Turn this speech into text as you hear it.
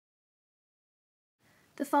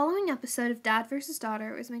The following episode of Dad vs.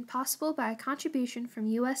 Daughter was made possible by a contribution from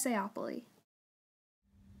USAopoly.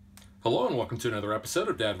 Hello and welcome to another episode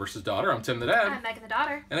of Dad vs. Daughter. I'm Tim the Dad. I'm Megan the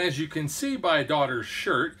Daughter. And as you can see by Daughter's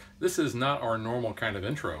shirt, this is not our normal kind of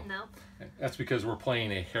intro. No. That's because we're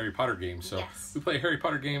playing a Harry Potter game. So yes. We play a Harry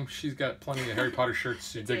Potter game. She's got plenty of Harry Potter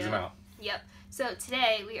shirts. She digs them out. Yep. So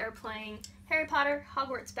today we are playing Harry Potter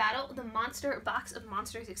Hogwarts Battle, the Monster Box of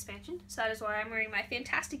Monsters expansion. So that is why I'm wearing my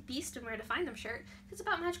Fantastic Beast and Where to Find Them shirt. It's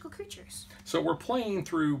about magical creatures. So we're playing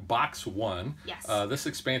through box 1. Yes. This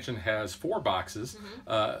expansion has 4 boxes.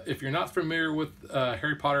 If you're not familiar with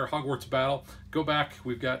Harry Potter Hogwarts Battle, go back.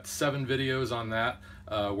 We've got 7 videos on that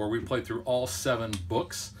where we played through all 7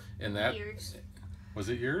 books in that. Years. Was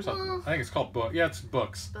it years? Well, I think it's called book. Yeah, it's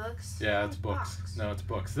books. Books? Yeah, it's books. Box. No, it's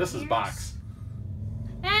books. This Years? is box.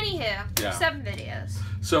 Anywho, Yeah. 7 videos.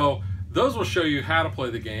 So those will show you how to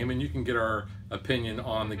play the game, and you can get our opinion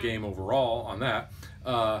on the game overall on that.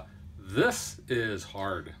 This is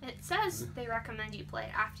hard. It says they recommend you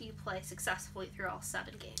play after you play successfully through all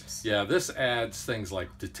 7 games. Yeah, this adds things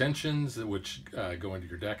like detentions, which go into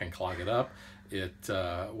your deck and clog it up. It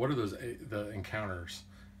what are those the encounters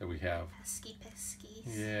that we have? Pesky.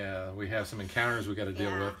 Yeah, we have some encounters we got to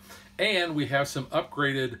deal with, and we have some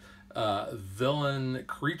upgraded villain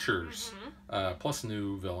creatures, plus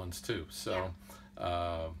new villains too. So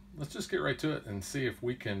let's just get right to it and see if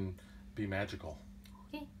we can be magical.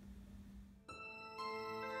 Okay.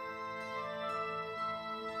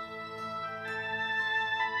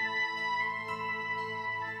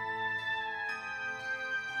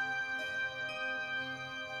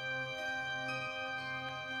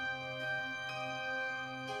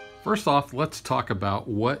 First off, let's talk about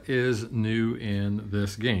what is new in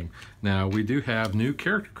this game. Now, we do have new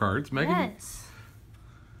character cards. Megan? Yes.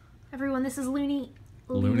 Everyone, this is Looney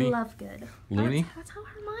Lovegood. Looney? That's how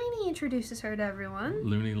Hermione introduces her to everyone.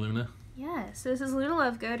 Luna? Yes, so this is Luna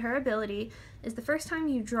Lovegood. Her ability is the first time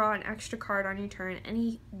you draw an extra card on your turn,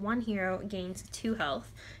 any one hero gains 2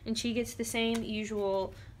 health. And she gets the same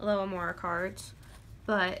usual Alohomora cards.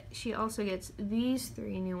 But she also gets these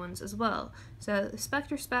 3 new ones as well. So the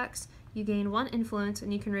Spectre Specs, you gain 1 influence,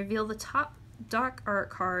 and you can reveal the top dark art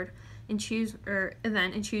card and choose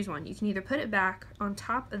event and choose one. You can either put it back on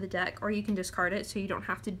top of the deck, or you can discard it, so you don't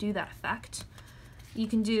have to do that effect. You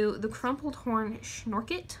can do the Crumpled Horn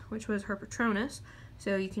Schnorket, which was her Patronus.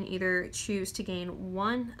 So you can either choose to gain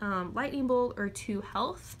 1 lightning bolt or 2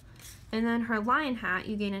 health. And then her Lion Hat,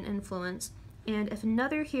 you gain an influence. And if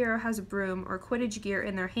another hero has a broom or Quidditch gear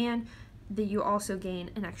in their hand, that you also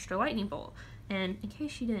gain an extra lightning bolt. And in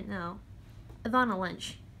case you didn't know, Ivana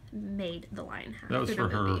Lynch made the Lion Hat. That was for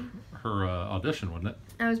her audition, wasn't it?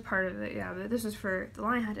 That was part of it, yeah. But this was for the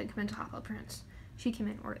Lion Hat didn't come into Half-Blood Prince. She came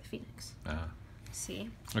in Order of the Phoenix.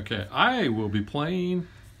 See? Okay, I will be playing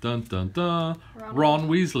Ron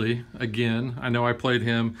Weasley again. I know I played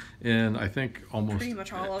him in I think almost pretty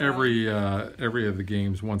much all of every of the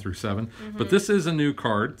games 1 through 7. But this is a new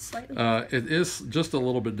card. It is just a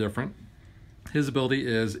little bit different. His ability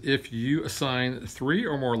is if you assign 3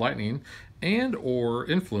 or more lightning and or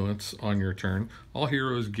influence on your turn, all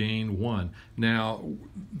heroes gain 1. Now,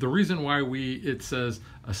 the reason why it says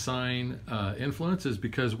assign influence is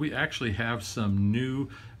because we actually have some new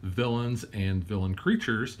villains and villain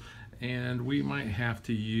creatures, and we might have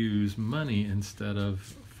to use money instead of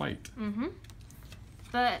fight.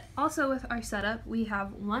 But also with our setup, we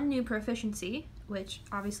have 1 new proficiency, which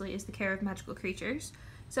obviously is the care of magical creatures.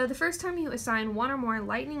 So the first time you assign 1 or more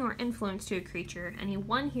lightning or influence to a creature, any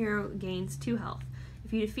 1 hero gains 2 health.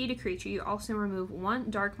 If you defeat a creature, you also remove 1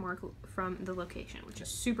 dark mark from the location, which is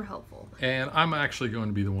super helpful. And I'm actually going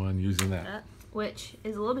to be the one using that. Which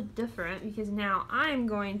is a little bit different because now I'm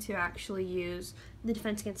going to actually use the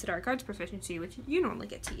Defense Against the Dark Arts proficiency, which you normally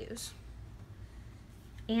get to use.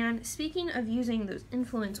 And speaking of using those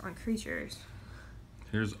influence on creatures,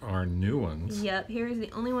 here's our new ones. Yep, here's the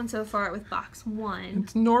only one so far with box 1.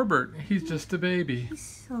 It's Norbert. He's just a baby.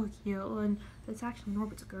 He's so cute, and it's actually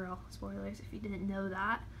Norbert's a girl. Spoilers if you didn't know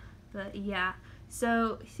that. But yeah,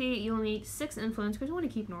 so see, you'll need 6 influence because we want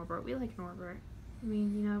to keep Norbert. We like Norbert. I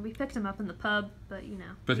mean, you know, we picked him up in the pub, but you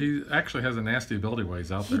know. But he actually has a nasty ability while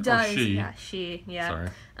he's out there. He does. Or she. Yeah, she. Yeah. Sorry.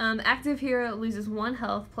 Active hero loses 1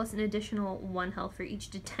 health plus an additional 1 health for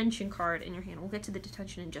each detention card in your hand. We'll get to the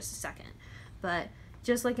detention in just a second. But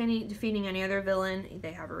just like defeating any other villain,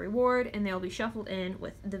 they have a reward, and they'll be shuffled in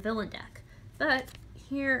with the villain deck. But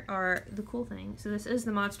here are the cool things. So this is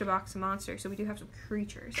the Monster Box of Monsters, so we do have some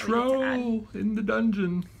creatures. Troll in the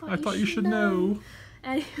dungeon. But I thought you should know.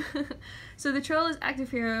 And so the troll is active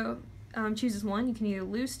hero. chooses one, you can either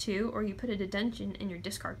lose 2 or you put a detention in your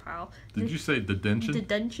discard pile. Did you say detention?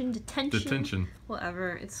 Detention. Detention.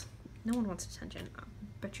 Whatever. No one wants detention. I'm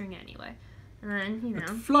butchering it anyway. And then, you know.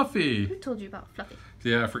 It's Fluffy. Who told you about Fluffy?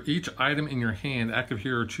 Yeah, for each item in your hand, active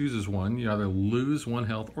hero chooses one. You either lose 1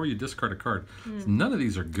 health or you discard a card. So none of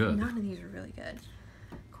these are good. None of these are really good.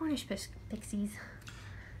 Cornish pixies.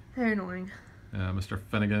 They're annoying. Mr.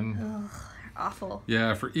 Finnegan. Ugh, they're awful.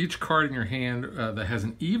 Yeah, for each card in your hand that has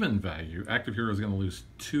an even value, active hero is going to lose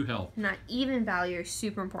 2 health. And that even value is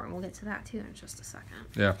super important. We'll get to that too in just a second.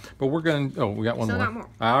 Yeah, but we're going to... Oh, we got one Still more. got more.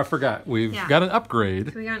 I forgot. We've got an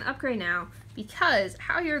upgrade. So we got an upgrade now because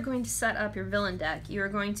how you're going to set up your villain deck, you're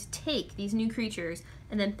going to take these new creatures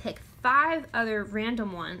and then pick 5 other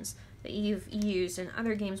random ones that you've used in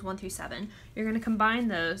other games 1 through 7. You're going to combine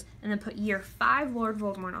those and then put year 5 Lord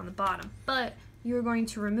Voldemort on the bottom. But you're going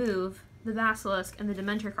to remove the Basilisk and the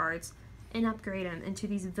Dementor cards and upgrade them into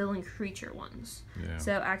these villain creature ones. Yeah.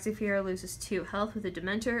 So active hero loses 2 health with the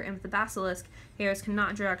Dementor, and with the Basilisk, heroes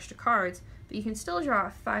cannot draw extra cards, but you can still draw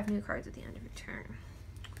 5 new cards at the end of your turn.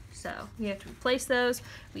 So you have to replace those.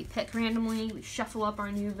 We pick randomly. We shuffle up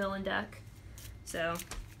our new villain deck. So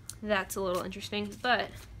that's a little interesting. But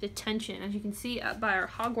detention, as you can see up by our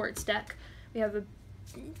Hogwarts deck, we have a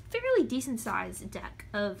fairly decent sized deck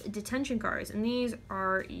of detention cards, and these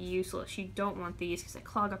are useless. You don't want these because they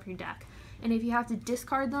clog up your deck. And if you have to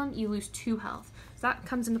discard them, you lose 2 health. So that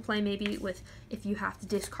comes into play maybe with if you have to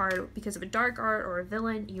discard because of a dark art or a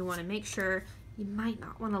villain, you want to make sure you might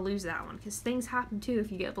not want to lose that one because things happen too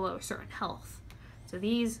if you get below a certain health. So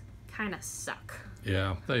these kind of suck.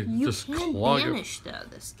 Yeah, they You just can clog banish though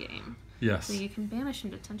this game. Yes. So you can banish some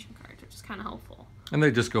detention cards, which is kind of helpful. And they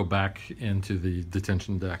just go back into the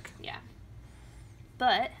detention deck. Yeah.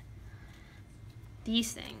 But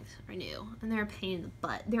these things are new, and they're a pain in the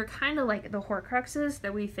butt. They're kind of like the Horcruxes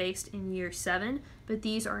that we faced in Year 7, but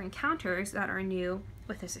these are encounters that are new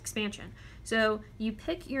with this expansion. So you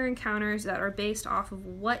pick your encounters that are based off of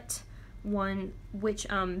which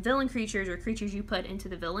villain creatures or creatures you put into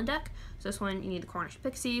the villain deck. So this one, you need the Cornish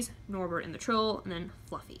Pixies, Norbert and the Troll, and then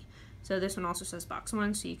Fluffy. So this one also says box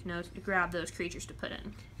 1, so you can know to grab those creatures to put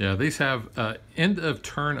in. Yeah, these have end of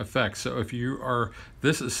turn effects. So if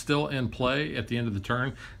this is still in play at the end of the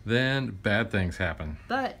turn, then bad things happen.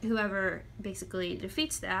 But whoever basically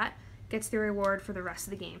defeats that gets the reward for the rest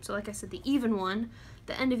of the game. So like I said, the even one,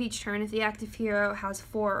 the end of each turn, if the active hero has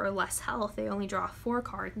 4 or less health, they only draw 4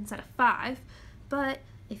 cards instead of 5. But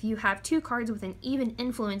if you have 2 cards with an even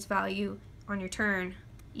influence value on your turn,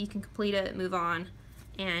 you can complete it, move on,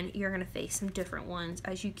 and you're going to face some different ones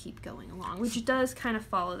as you keep going along, which does kind of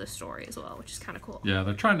follow the story as well, which is kind of cool. Yeah,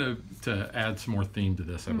 they're trying to add some more theme to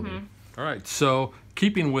this, I believe. All right, so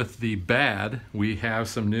keeping with the bad, we have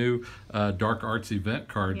some new Dark Arts event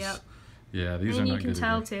cards. Yep. Yeah, these are and not you good can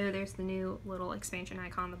tell either. too, there's the new little expansion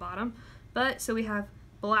icon on the bottom. But so we have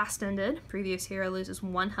Blast Ended. Previous hero loses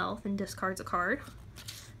 1 health and discards a card.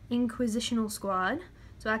 Inquisitional Squad.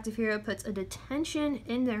 So active hero puts a detention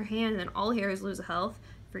in their hand, and then all heroes lose a health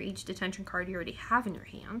for each detention card you already have in your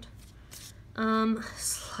hand.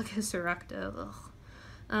 Sluggus Erecto.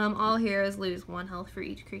 All heroes lose 1 health for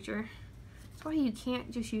each creature. That's why you can't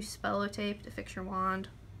just use Spello Tape to fix your wand.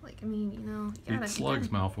 Like, I mean, you know, Eat slugs,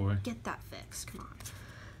 Malfoy. Get that fixed, come on.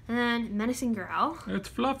 And then Menacing Growl. It's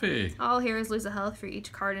Fluffy. All heroes lose a health for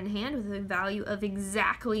each card in hand with a value of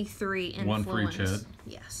exactly 3 influence. 1 for each head.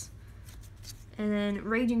 Yes. And then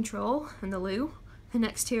Raging Troll and the Loo. The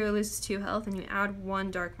next hero loses 2 health, and you add 1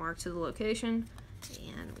 dark mark to the location.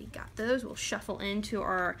 And we got those. We'll shuffle into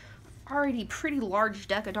our already pretty large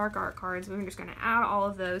deck of dark art cards. We're just going to add all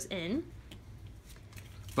of those in.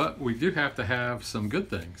 But we do have to have some good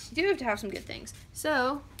things. You do have to have some good things.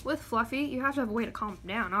 So, with Fluffy, you have to have a way to calm him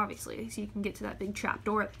down, obviously, so you can get to that big trap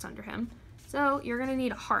door that's under him. So, you're going to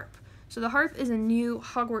need a harp. So, the harp is a new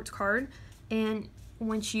Hogwarts card, and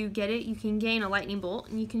once you get it, you can gain a lightning bolt,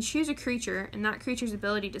 and you can choose a creature, and that creature's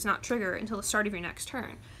ability does not trigger until the start of your next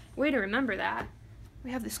turn. Way to remember that.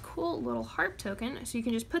 We have this cool little harp token, so you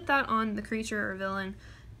can just put that on the creature or villain,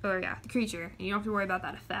 or yeah, the creature, and you don't have to worry about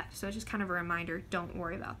that effect. So it's just kind of a reminder, don't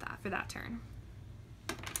worry about that for that turn.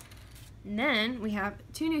 And then we have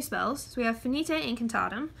 2 new spells. So we have Finite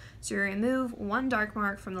Incantatem. So you remove 1 dark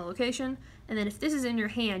mark from the location, and then if this is in your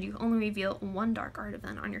hand, you only reveal 1 dark art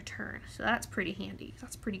event on your turn. So that's pretty handy.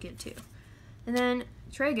 That's pretty good too. And then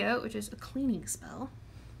Trago, which is a cleaning spell.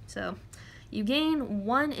 So you gain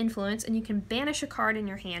 1 influence, and you can banish a card in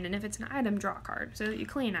your hand, and if it's an item, draw a card. So you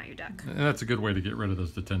clean out your deck. And that's a good way to get rid of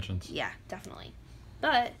those detentions. Yeah, definitely.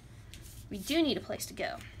 But we do need a place to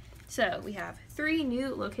go. So we have 3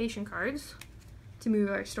 new location cards. to move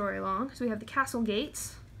our story along. So we have the Castle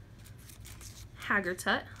Gates, Hagrid's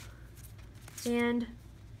Hut, and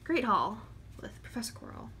Great Hall with Professor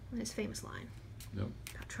Quirrell and his famous line. Yep.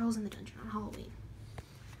 About trolls in the dungeon on Halloween.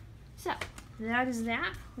 So, that is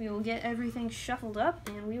that. We will get everything shuffled up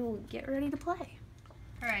and we will get ready to play.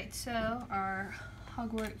 Alright, so our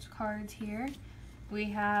Hogwarts cards here. We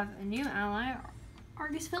have a new ally,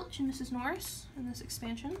 Argus Filch and Mrs. Norris in this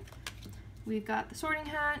expansion. We've got the Sorting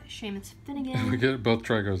Hat, Seamus Finnegan. We get both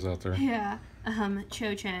Trigos out there. Yeah,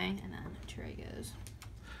 Cho Chang, and then Trigos.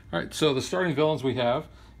 All right, so the starting villains we have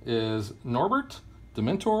is Norbert,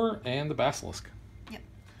 Dementor, and the Basilisk. Yep.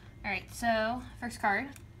 All right, so first card,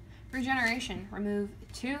 Regeneration. Remove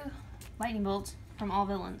 2 lightning bolts from all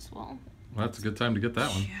villains. Well, that's a good time to get that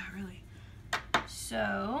one. Yeah, really.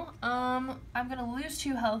 So, I'm gonna lose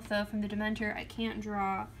 2 health though from the Dementor. I can't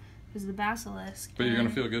draw because of the Basilisk. But you're gonna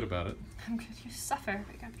feel good about it. I'm gonna suffer,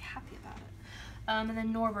 but you're gonna be happy about it. And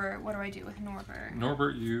then Norbert, what do I do with Norbert?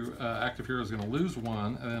 Norbert, you active hero is going to lose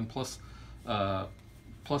 1, and then plus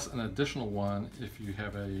an additional 1 if you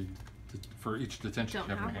have for each detention Don't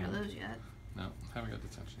you have in have your one hand. of those yet. No, haven't got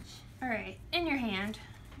detentions. All right, in your hand,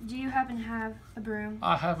 do you happen to have a broom?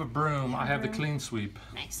 I have a broom. I have the clean sweep.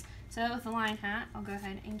 Nice. So with the Lion Hat, I'll go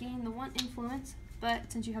ahead and gain the 1 influence,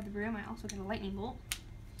 but since you have the broom, I also get a lightning bolt.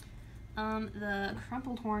 The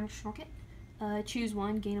Crumpled Horn Schnocket. Choose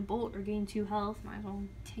 1, gain a bolt, or gain 2 health. Might as well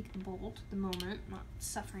take the bolt at the moment, not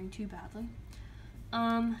suffering too badly.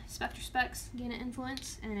 Spectre Specs, gain an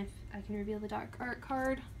influence, and if I can reveal the Dark Art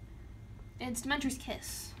card, it's Dementor's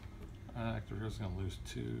Kiss. Active hero's going to lose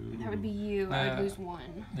 2. That would be you. I would lose 1.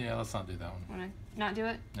 Yeah, let's not do that one. Want to not do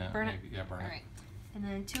it? Yeah, burn maybe, it? Yeah, burn it. Alright. And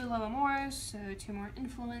then 2 Loa-Mores, so 2 more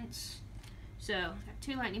influence. So, I have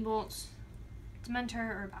 2 lightning bolts, Dementor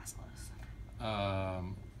or Basilisk.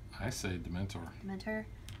 I say Dementor. Dementor.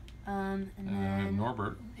 And then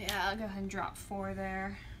Norbert. Yeah, I'll go ahead and drop 4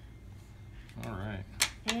 there. All right.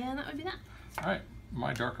 And that would be that. All right.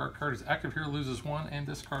 My Dark Art card is active hero loses 1 and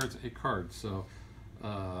discards a card. So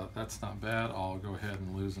that's not bad. I'll go ahead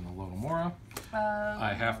and lose an Loa-Mora.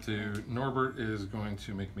 I have to. Norbert is going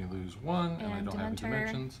to make me lose 1, and I don't have the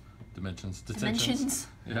dimensions. Detentions.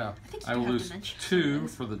 Yeah. I will lose 2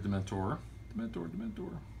 for the Dementor.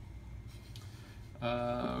 Dementor.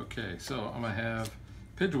 Okay, so I'm going to have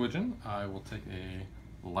Pidgewiggin. I will take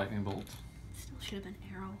a lightning bolt. Still should have been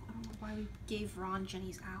arrow. I don't know why we gave Ron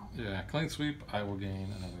Jenny's owl. Yeah, clean sweep. I will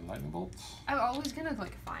gain another lightning bolt. I'm always going to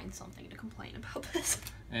find something to complain about this.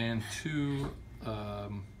 And 2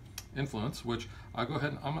 influence, which I'll go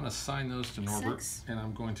ahead and I'm going to assign those to Norbert. And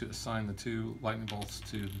I'm going to assign the 2 lightning bolts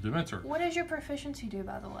to the Dementor. What does your proficiency do,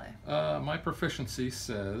 by the way? My proficiency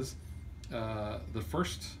says the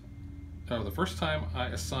first time I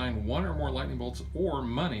assign 1 or more lightning bolts or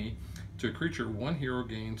money to a creature, 1 hero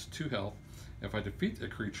gains 2 health. If I defeat a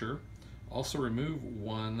creature, also remove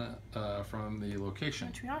 1 from the location.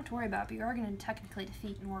 Which we don't have to worry about, but you are going to technically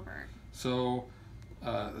defeat Norbert. So,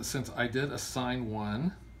 since I did assign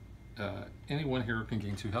 1, any 1 hero can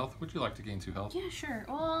gain 2 health. Would you like to gain 2 health? Yeah, sure.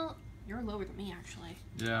 Well, you're lower than me, actually.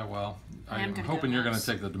 Yeah, well, I'm hoping hoping you're going to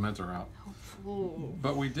take the Dementor out. Oh.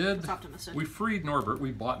 But we did. Optimistic. We freed Norbert.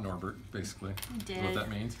 We bought Norbert, basically. We did. Is what that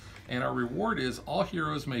means. And our reward is all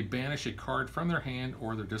heroes may banish a card from their hand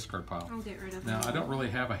or their discard pile. I'll get rid of Now, them. I don't really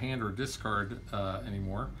have a hand or discard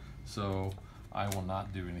anymore, so I will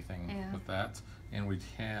not do anything with that. And we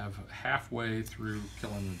have halfway through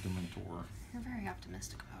killing the Dementor. You're very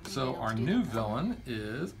optimistic about it. So our new villain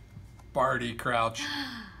is Barty Crouch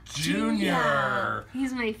Jr.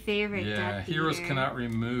 He's my favorite. Yeah, Death heroes Eater. cannot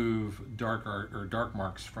remove dark art or dark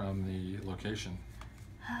marks from the location.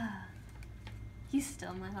 He's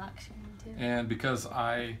still my auction too. And because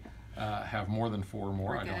I have more than 4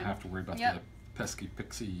 more, I don't good. have to worry about the pesky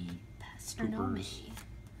pixie Pestronomy. poopers.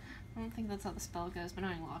 I don't think that's how the spell goes, but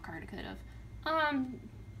knowing Lockhart, it could have.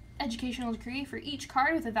 Educational decree: for each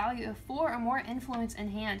card with a value of 4 or more influence in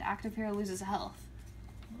hand, active hero loses a health.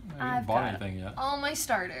 I haven't bought anything yet. All my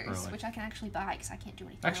starters, Really? which I can actually buy because I can't do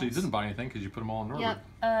anything Actually, you else. didn't buy anything because you put them all in Norbert. Yep.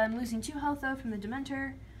 I'm losing 2 health though from the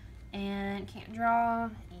Dementor, and can't draw,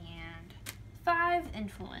 and 5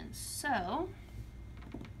 influence. So,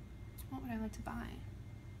 what would I like to buy?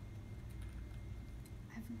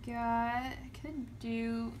 I could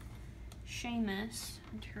do Seamus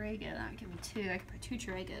and Terrego. That would give me 2. I could put 2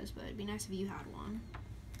 Terregos, but it'd be nice if you had one.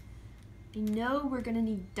 I know we're gonna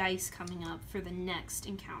need dice coming up for the next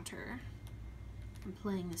encounter. I'm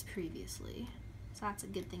playing this previously, so that's a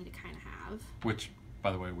good thing to kind of have. Which,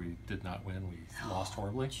 by the way, we did not win. We lost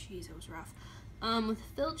horribly. Jeez, it was rough. With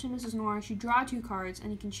Filch and Mrs. Norris, you draw 2 cards,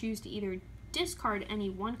 and you can choose to either discard any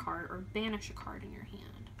one card or banish a card in your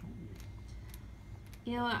hand.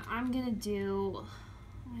 You know what? I'm gonna do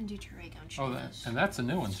Tarago and choose. And that's a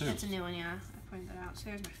new one too. That's a new one, yeah. I pointed that out. So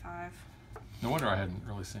there's my 5. No wonder I hadn't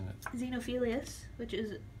really seen it. Xenophilius, which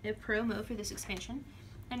is a promo for this expansion,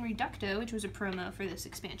 and Reducto, which was a promo for this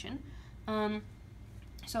expansion.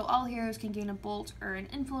 So all heroes can gain a bolt or an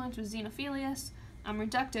influence with Xenophilius.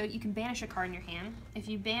 Reducto, you can banish a card in your hand. If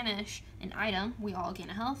you banish an item, we all gain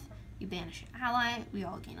a health. You banish an ally, we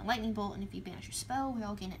all gain a lightning bolt, and if you banish a spell, we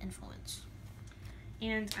all gain an influence.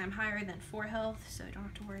 And I'm higher than 4 health, so I don't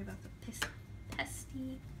have to worry about the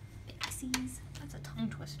pesty pixies. That's a tongue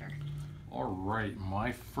twister. All right,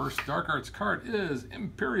 my first Dark Arts card is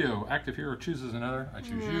Imperio. Active hero chooses another. I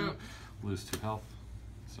choose you. Lose 2 health.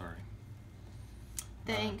 Sorry.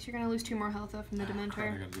 Thanks. You're gonna lose 2 more health though from the Dementor.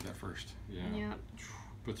 Crap, I gotta do that first. Yeah. Yep.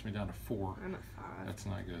 Puts me down to 4. I'm at 5. That's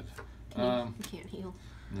not good. You can't heal.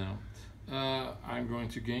 No. I'm going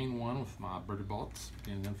to gain 1 with my Birdie Bolts.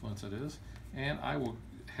 Gain an influence, that is. And I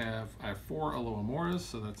have 4 Aloamoras,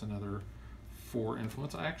 so that's another 4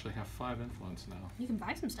 influence. I actually have 5 influence now. You can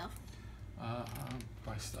buy some stuff.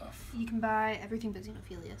 Buy stuff. You can buy everything but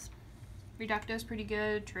Xenophilius. Reducto's pretty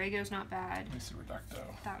good. Tarago's not bad. Let me see Reducto.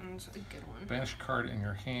 That one's a good one. Banish a card in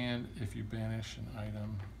your hand. If you banish an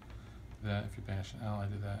item, that. If you banish an ally,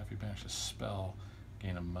 do that. If you banish a spell,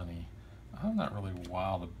 gain a money. I'm not really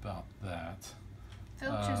wild about that.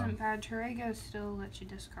 Filch isn't bad. Tarago still lets you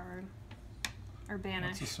discard. Or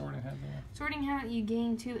banish. What's the Sorting Hat there? Sorting Hat, you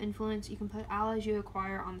gain 2 influence. You can put allies you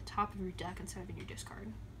acquire on the top of your deck instead of in your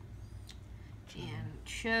discard. And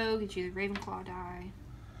Show gets you the Ravenclaw die,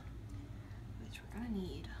 which we're gonna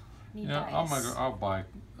need. Yeah, I'll buy.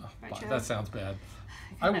 That sounds bad.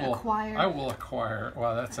 I will acquire.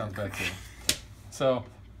 Wow, that sounds bad too. So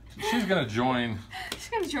she's gonna join. She's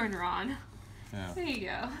gonna join Ron. Yeah. There you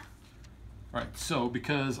go. Right. So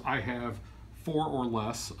because I have 4 or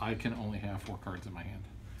less, I can only have 4 cards in my hand.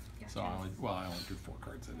 Gotcha. So I only drew 4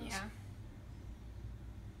 cards. It is. Yeah.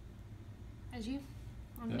 That's you.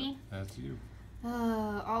 On yeah, me. That's you.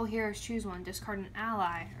 All heroes choose 1. Discard an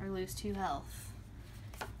ally or lose 2 health.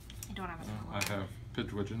 I don't have an ally. I have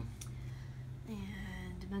Pidgewiggin.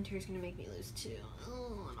 And Dementor's gonna make me lose 2.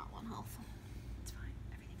 Oh, I'm at 1 health. It's fine.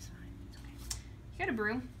 Everything's fine. It's okay. You got a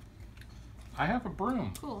broom? I have a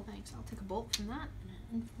broom. Cool, thanks. I'll take a bolt from that and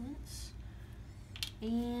an influence.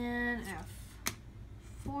 And I have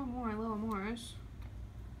 4 more Aloamoras.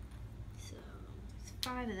 So it's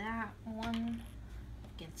 5 of that. 1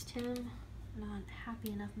 against him. Not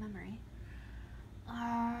happy enough memory.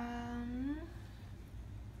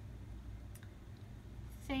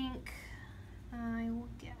 Think I will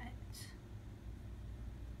get.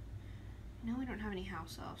 No, we don't have any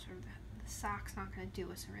house elves, or the sack's not going to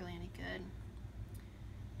do us really any good.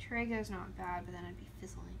 Tarago's not bad, but then I'd be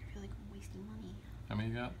fizzling. I feel like I'm wasting money. How many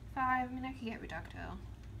you got? 5. I mean, I could get Reducto.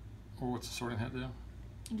 Or what's the Sorting Hat do?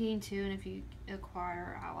 Gain 2, and if you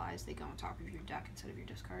acquire allies, they go on top of your deck instead of your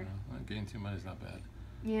discard. Yeah, gain 2 money is not bad.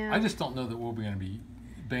 Yeah. I just don't know that we'll be going to be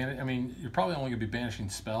I mean, you're probably only going to be banishing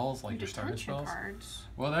spells, like your starting spells. Cards.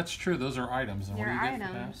 Well, that's true. Those are items. And They're what do you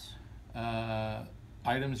items. Get for that?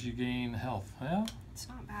 Items you gain health. Yeah. It's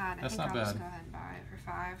not bad. That's I think not I'll bad. just go ahead and buy it for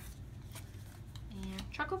 5.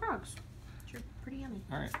 And chocolate frogs, which are pretty yummy.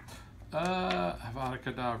 All right. Avada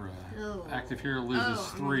Kedavra. Oh. Active hero loses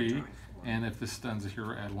 3, and if this stuns a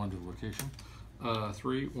hero, add 1 to the location.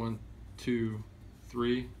 3, 1, 2,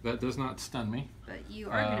 3. That does not stun me. But you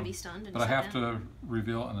are going to be stunned. But I have to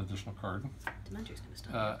reveal an additional card. Dementor's going to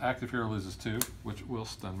stun you. Active hero loses 2, which will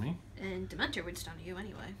stun me. And Dementor would stun you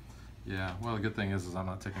anyway. Yeah. Well, the good thing is I'm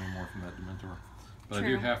not taking any more from that Dementor. But True. I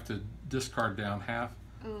do have to discard down half.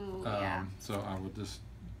 Ooh, yeah. So I would just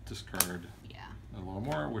discard yeah. a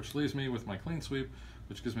Aloamora, which leaves me with my Clean Sweep,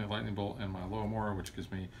 which gives me a Lightning Bolt, and my Aloamora, which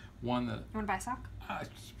gives me 1 that... You want to buy a sock?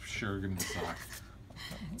 Sure, give me the sock.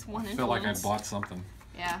 It's 1 I feel like I bought something.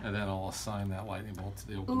 Yeah. And then I'll assign that Lightning Bolt to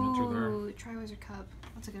the old Dementor there. Ooh, Triwizard Cup.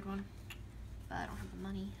 That's a good one. But I don't have the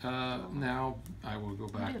money. Now I will go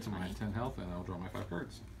back to my money. 10 health, and I'll draw my 5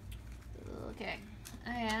 cards. Okay.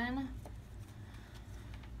 And...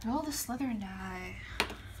 roll the Slytherin die.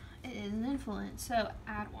 It is an influence, so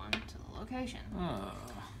add 1 to the location.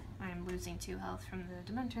 I'm losing 2 health from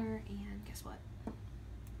the Dementor, and guess what?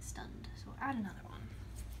 Stunned. So add another one.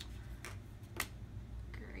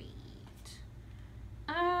 Great.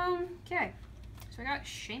 Okay. So I got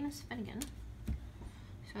Seamus Finnegan.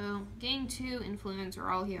 So gain 2 influence, or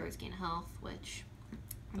all heroes gain health, which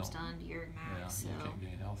I'm stunned. You're max. Yeah, you so can't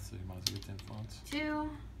gain health, so you might as well get the influence. 2.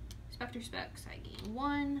 Spectre Specs, I gain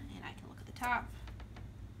 1, and I can look at the top.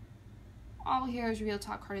 All heroes reveal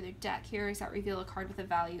top card of their deck. Heroes that reveal a card with a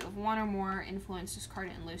value of 1 or more influence, discard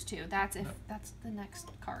it and lose 2. That's if that's the next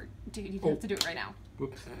card. Dude, you have to do it right now.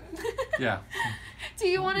 Whoops. Yeah. Do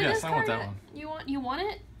you want to Yes, discard I want that it? one. You want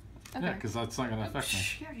it? Okay. Yeah, because that's not going to affect me.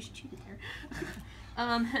 You already just cheated there.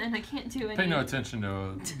 And I can't do any. Pay no attention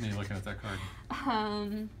to me looking at that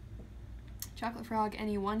card. Chocolate Frog,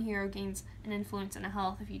 any one hero gains an influence and a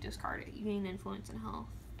health if you discard it. You gain influence and health.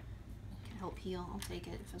 Can help heal. I'll take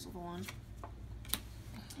it. Physical one.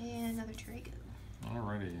 And another Trago.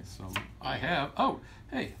 Alrighty, so I have. Oh,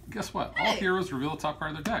 hey, guess what? Hey. All heroes reveal a top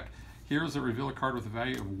card of their deck. Heroes that reveal a card with a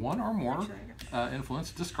value of 1 or more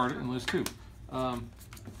influence, discard it and lose 2. Yeah,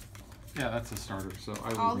 that's a starter. So I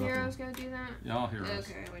lose All nothing. heroes gotta do that? Yeah, all heroes.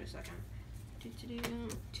 Okay, wait a second.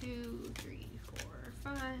 2, 3,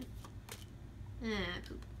 4, 5.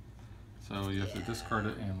 Poop. So you have to discard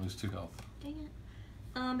it and lose 2 health. Dang it.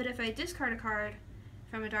 But if I discard a card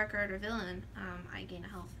from a dark card or villain, I gain a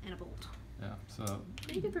health and a bolt. Yeah, so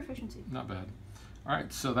Pretty good proficiency. not bad. All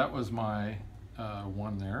right, so that was my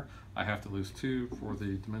 1 there. I have to lose 2 for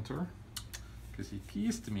the Dementor because he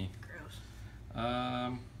kissed me. Gross.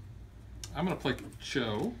 I'm going to play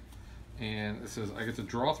Cho, and it says I get to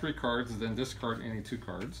draw 3 cards, then discard any 2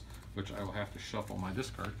 cards, which I will have to shuffle my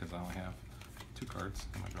discard because I only have 2 cards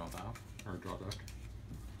in my draw deck.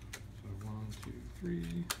 So 1, 2,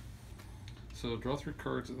 3. So draw 3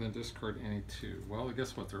 cards and then discard any 2. Well,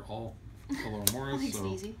 guess what? They're all Alohomora, Makes so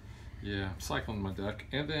it easy. yeah, I'm cycling my deck,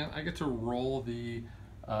 and then I get to roll the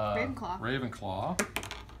Ravenclaw.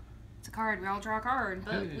 It's a card. We all draw a card,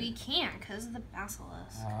 but Hey. we can't because of the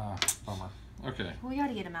Basilisk. Bummer. Okay. We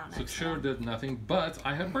gotta get him out So next Cho time. did nothing, but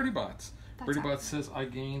I have Birdie Bots. That's Birdie awesome. Bots says I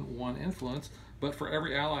gain 1 influence, but for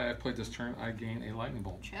every ally I played this turn, I gain a lightning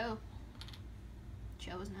bolt. Cho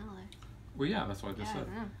is an ally. Well, yeah, that's what I just Yeah, said.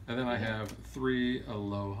 I know. And then I have 3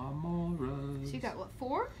 Alohomoras. So you got what,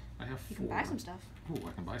 4? I have 4. You can buy some stuff. Oh,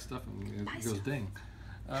 I can buy stuff and Buy it goes stuff. ding.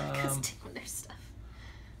 Because there's stuff.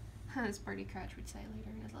 As Barty Crouch would say later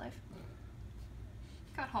in his life.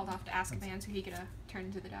 Got hauled off to Azkaban so he could turn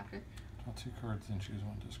into the doctor. Draw 2 cards, then choose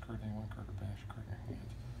 1, discard any 1 card or banish a card in your hand.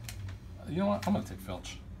 You know what? I'm going to take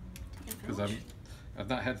Filch. Because I've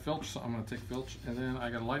not had Filch, so I'm going to take Filch. And then I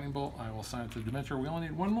got a lightning bolt. I will assign it to Dementor. We only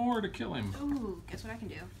need 1 more to kill him. Ooh, guess what I can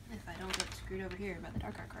do if I don't get screwed over here by the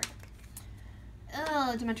dark art card.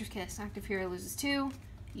 Oh, Dementor's Kiss. Active hero loses 2.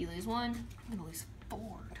 You lose 1. I'm gonna lose 4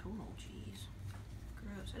 total. Jeez.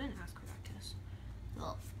 Gross. I didn't ask for that kiss.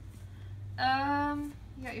 Ugh.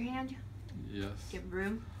 You got your hand? Yes. Do you have a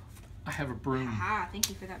broom? I have a broom. Aha, thank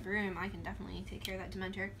you for that broom. I can definitely take care of that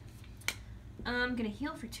Dementor. I'm gonna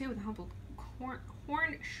heal for 2 with a humble horn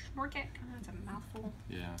Schnorket. Oh, that's a mouthful.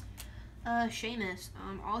 Yeah. Seamus.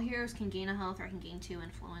 All heroes can gain a health or I can gain 2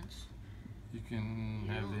 influence. You can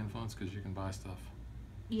have the influence because you can buy stuff.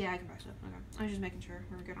 Yeah, I can buy stuff. Okay. I was just making sure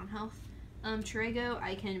we're good on health. Trago,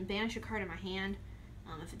 I can banish a card in my hand.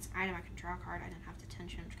 If it's an item, I can draw a card. I didn't have to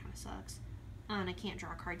tension, which kind of sucks. And I can't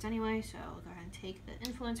draw cards anyway, so I'll go ahead and take the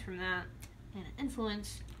influence from that and an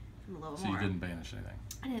influence from Alohomora. So you didn't banish anything?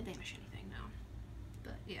 I didn't banish anything, no.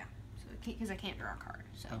 But yeah, so because I can't draw a card.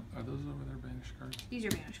 So Are those over there banished cards? these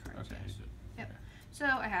are banished cards. Okay, yes. you did. Yep. Okay. So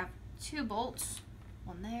I have 2 bolts.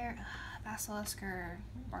 1 there. Basilisk or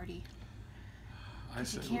Barty. I You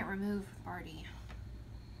say, can't remove Barty.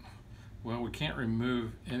 well, we can't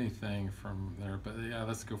remove anything from there, but yeah,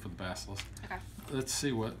 let's go for the Basilisk. Okay. Let's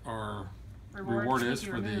see what our Reward reward if is you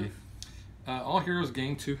for remove. all heroes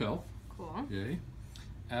gain 2 health. Cool. Yay.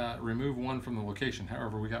 Remove 1 from the location.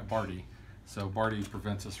 However, we got Barty, so Barty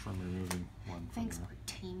prevents us from removing 1 from Thanks, there.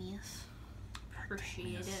 Bartamius.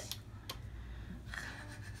 Appreciate Bartamius. it.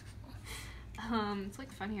 It's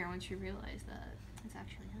like funnier once you realize that it's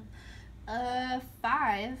actually him.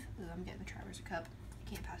 5. Ooh, I'm getting the Traverser Cup. I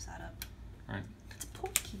can't pass that up. All right. It's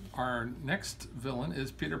Porky. Our next villain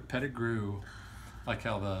is Peter Pettigrew. Like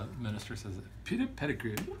how the minister says it. Peter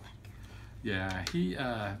Pettigrew. Yeah, he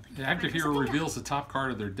the active hero reveals the top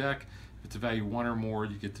card of their deck. If it's a value 1 or more,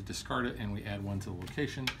 you get to discard it, and we add 1 to the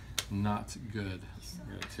location. Not good.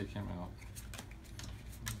 We're gonna take him out.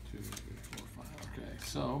 1, 2, 3, 4, 5. Okay,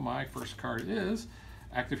 so my first card is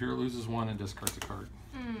active hero loses 1 and discards a card.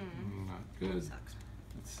 Not good. Sucks.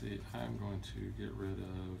 Let's see. I'm going to get rid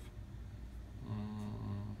of.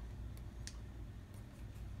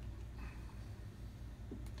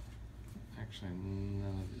 Actually,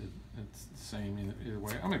 none of it. It's the same either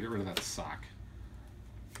way. I'm gonna get rid of that sock.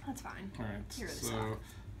 That's fine. All right. Get rid of the So, sock.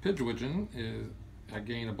 Pidgewiggin is I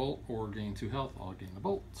gain a bolt or gain 2 health. I'll gain a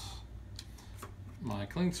bolt. My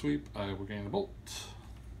clean sweep, I will gain a bolt.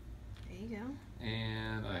 There you go.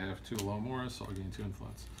 And I have 2 Alohomora, so I'll gain 2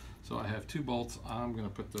 influence. So I have 2 bolts. I'm going to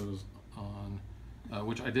put those on,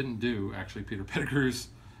 which I didn't do, actually, Peter Pettigrew's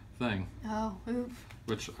thing. Oh, oof.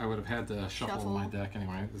 Which I would have had to shuffle my deck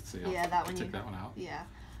anyway. Let's see. Yeah, that one. Take that one out. Yeah.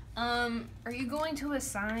 Are you going to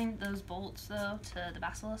assign those bolts, though, to the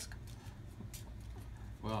Basilisk?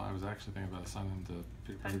 Well, I was actually thinking about assigning them to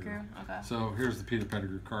Peter Pettigrew. Okay. So here's the Peter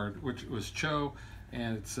Pettigrew card, which was Cho,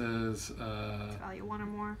 and it says... value 1 or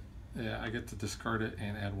more. Yeah, I get to discard it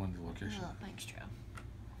and add 1 to the location. Oh, thanks, Cho.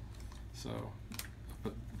 So, I'll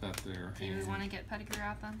put that there. Do you want to get Pettigrew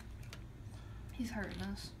out, then? He's hurting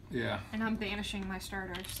us. Yeah. And I'm banishing my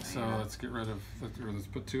starters. So yeah. Let's get rid of... Let's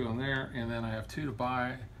put 2 on there, and then I have 2 to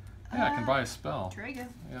buy. Yeah, I can buy a spell. Drago.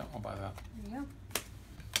 Yeah, I'll buy that. There you go.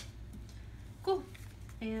 Cool.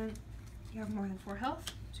 And you have more than 4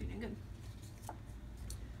 health, so you're doing good.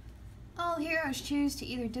 All heroes choose to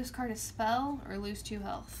either discard a spell or lose 2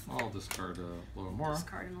 health. I'll discard a Loamora.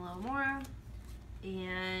 Discard an Loamora.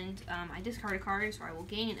 And I discard a card, so I will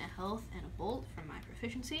gain a health and a bolt from my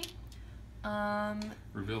proficiency.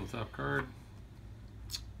 Reveal the top card.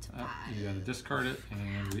 You gotta discard it,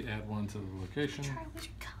 and we add 1 to the location. Try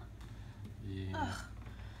Wizard Cup. Yeah.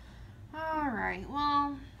 Alright,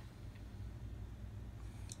 well...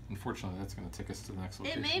 Unfortunately, that's going to take us to the next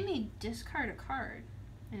location. It made me discard a card,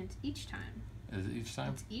 and it's each time. Is it each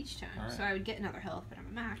time? It's each time. Right. So I would get another health, but I'm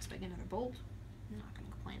a max, but I get another bolt. I'm not going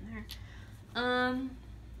to complain there.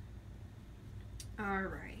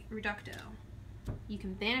 Alright, Reducto. You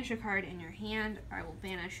can banish a card in your hand. I will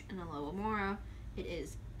banish an Loamora. It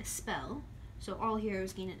is a spell, so all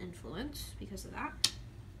heroes gain an influence because of that.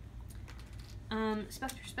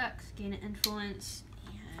 Spectre Specs gain an influence,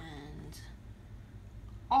 and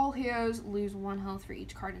all heroes lose 1 health for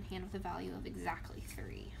each card in hand with a value of exactly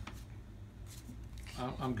 3.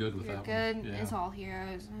 I'm good with that. You're good. One. Yeah. It's all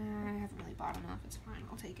heroes. I haven't really bought enough. It's fine.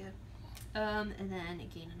 I'll take it. And then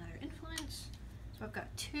gain another influence. So I've got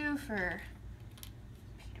 2 for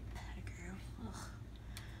Peter Pettigrew. Ugh.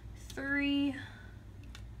 3.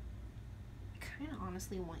 I kind of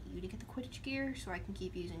honestly want you to get the Quidditch gear so I can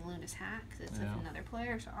keep using Luna's hat because it's with another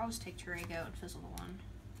player. So I'll just take Drago and fizzle the 1.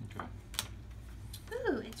 Okay.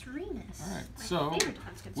 Ooh, it's Remus. All right, so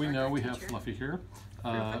we know we have Fluffy here.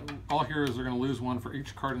 All heroes are going to lose 1 for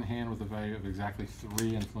each card in hand with a value of exactly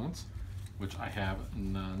 3 influence, which I have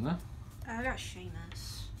none. I got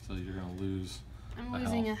Seamus. So you're going to lose. I'm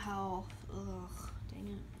losing a health. Ugh, dang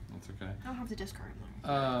it. That's okay. I don't have to discard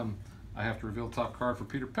them. I have to reveal the top card for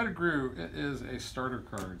Peter Pettigrew. It is a starter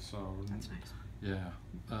card, so that's nice. Yeah.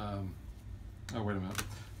 Oh wait a minute.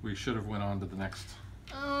 We should have went on to the next.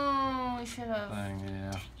 Oh, we should have. Thing,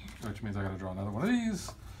 yeah. Which means I got to draw another one of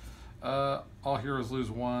these. All heroes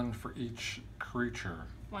lose 1 for each creature.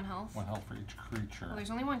 1 health. 1 health for each creature. Well,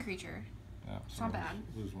 there's only 1 creature. Yeah, it's not bad.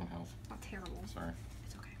 Lose 1 health. Not terrible. Sorry.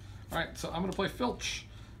 It's okay. All right, so I'm going to play Filch.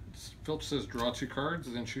 Filch says draw 2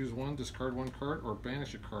 cards, then choose 1, discard 1 card, or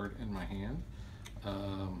banish a card in my hand.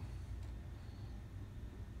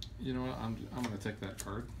 You know what? I'm going to take that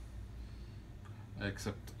card.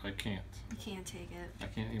 Except I can't. You can't take it. I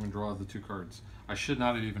can't even draw the 2 cards. I should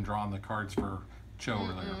not have even drawn the cards for Cho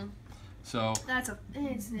earlier. So that's a.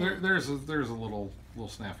 There's a little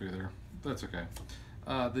snafu there. That's okay.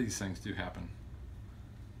 These things do happen.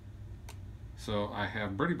 So I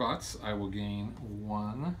have Birdie Bots. I will gain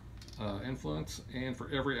 1 influence, and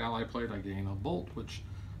for every ally played, I gain a bolt, which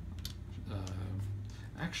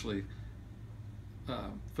actually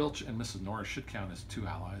Filch and Mrs. Norris should count as 2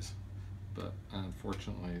 allies, but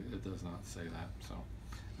unfortunately it does not say that. So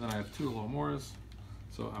then I have 2 Loamoras.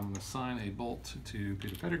 So I'm going to assign a bolt to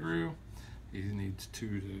Peter Pettigrew. He needs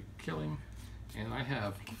 2 to kill him, and I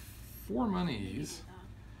have 4 monies.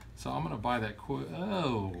 So I'm gonna buy that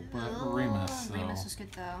but Remus though. Remus is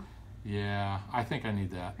good though. Yeah, I think I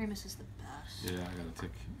need that. Remus is the best. Yeah,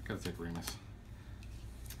 I gotta take Remus.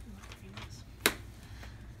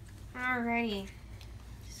 Alrighty.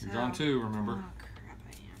 You're drawn 2, remember? Oh crap,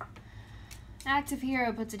 I am. Active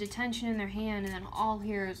hero puts a detention in their hand, and then all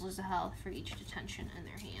heroes lose a health for each detention in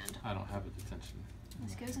their hand. I don't have a detention.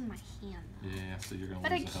 This goes in my hand though. Yeah, so you're gonna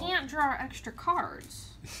but lose I a health. can't draw extra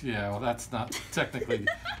cards. Yeah, well that's not technically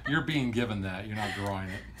you're being given that, you're not drawing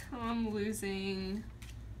it. I'm losing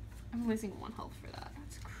 1 health for that.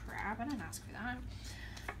 That's crap. I didn't ask for that.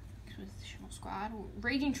 Additional squad.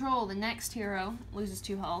 Raging Troll, the next hero, loses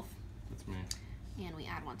 2 health. That's me. And we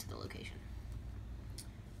add 1 to the location.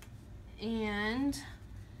 And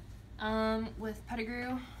with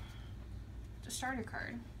Pettigrew, it's a starter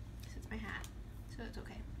card. Because it's my hat. So it's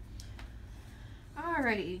okay.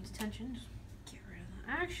 Alrighty, detention. Just get rid of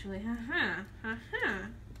that. Actually,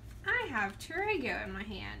 I have Terrego in my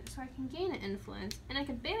hand, so I can gain an influence, and I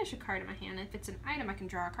can banish a card in my hand. If it's an item, I can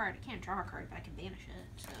draw a card. I can't draw a card, but I can banish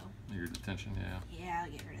it, so... Your detention, yeah. Yeah,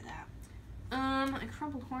 I'll get rid of that. A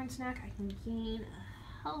crumpled horn snack, I can gain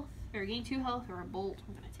a health, or gain 2 health, or a bolt.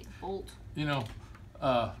 I'm gonna take a bolt. You know,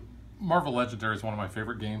 Marvel Legendary is one of my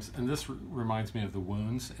favorite games, and this reminds me of the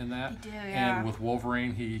wounds in that. They do, yeah. And with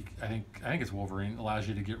Wolverine, I think it's Wolverine, allows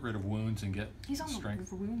you to get rid of wounds and get He's on strength.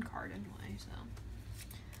 the wound card anyway, so...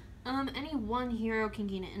 any one hero can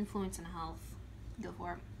gain an influence and a health. Go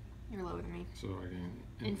for it. You're lower than me. So I gain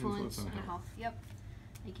Influence and a health. Yep.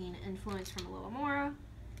 I gain influence from Alohomora.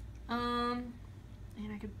 And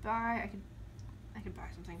I could buy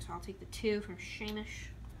something, so I'll take the 2 from Shamish.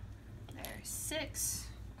 There's 6.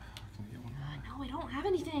 Can I get one more? No, I don't have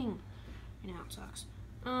anything. I know, it sucks.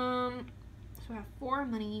 So I have 4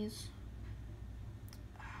 monies.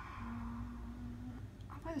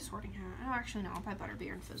 I'll buy the sorting hat. Oh, actually, no, I'll buy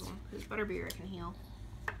Butterbeer and Fizzle, because Butterbeer I can heal.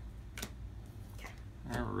 Okay.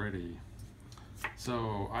 Alrighty.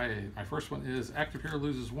 So my first one is active hero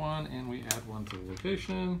loses 1, and we add 1 to the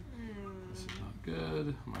location. This is not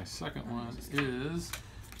good. My second one is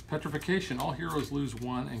petrification. All heroes lose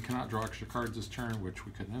 1 and cannot draw extra cards this turn, which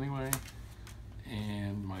we couldn't anyway.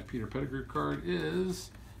 And my Peter Pettigrew card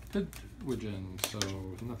is Pidwidgeon, so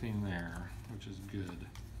nothing there, which is good.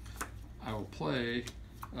 I will play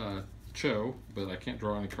Cho, but I can't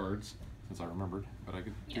draw any cards since I remembered. But I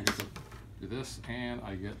could do this, and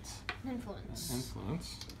I get influence.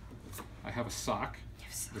 I have a sock,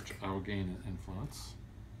 which I will gain an influence,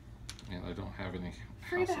 and I don't have any.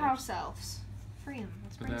 Free the house elves. Free them.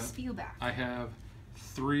 Let's bring Spew back. I have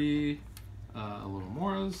 3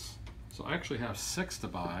 Alohomores, so I actually have 6 to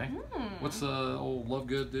buy. What's the old Love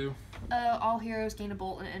Good do? All heroes gain a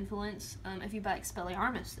bolt and influence. If you buy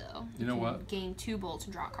Expelliarmus, though, you know what? Gain 2 bolts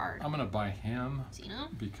and draw a card. I'm gonna buy him Xeno?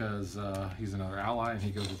 because he's another ally and he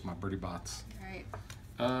goes with my birdie bots. Right.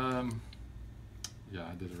 Yeah,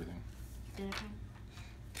 I did everything. Did everything?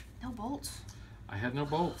 No bolts. I had no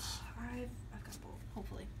bolts. I've got a bolt.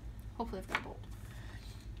 Hopefully I've got a bolt.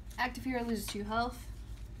 Active hero loses 2 health.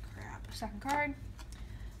 Crap. Second card.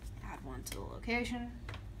 Add 1 to the location.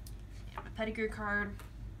 And my Pettigrew card.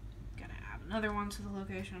 Gonna add another 1 to the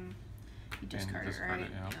location. You discard it, right?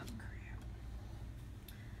 Yeah. Yep.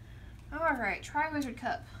 Crap. Alright, try Wizard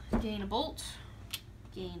Cup. Gain a bolt.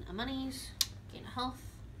 Gain a monies. Gain a health.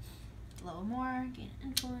 Level more. Gain an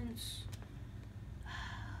influence.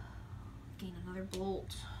 Gain another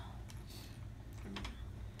bolt. From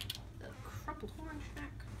the crumpled horn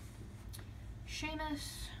snack.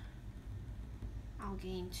 Seamus. I'll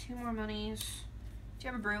gain 2 more monies. Do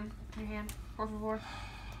you have a broom in your hand? 4 for 4.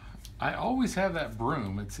 I always have that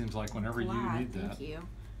broom. It seems like whenever you need that. Thank you.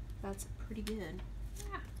 That's pretty good.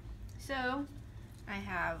 Yeah. So I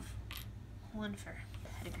have 1 for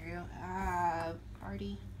Pettigrew.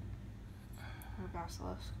 Party. Or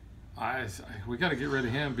Basilisk. We got to get rid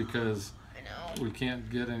of him because I know. we can't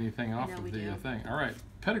get anything off of the thing. All right,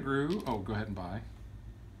 Pettigrew. Oh, go ahead and buy.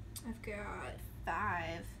 I've got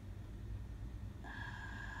 5.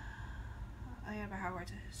 I have a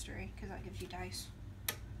Hogwarts history because that gives you dice.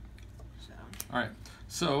 So. All right.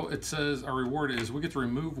 So it says our reward is we get to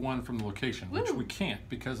remove 1 from the location, which we can't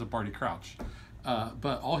because of Barty Crouch.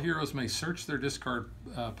 But all heroes may search their discard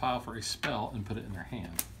pile for a spell and put it in their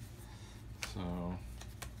hand. So.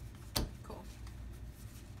 Cool.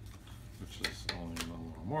 Which is only a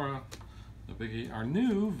little more. No biggie. Our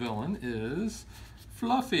new villain is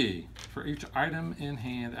Fluffy. For each item in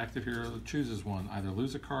hand, active hero chooses 1. Either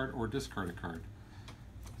lose a card or discard a card.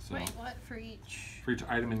 So wait, what? For each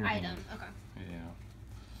item in your hand. Okay.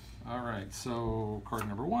 Yeah. All right. So card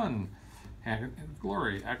number 1,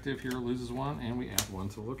 Glory. Active hero loses 1, and we add 1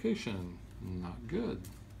 to location. Not good.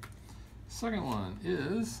 Second one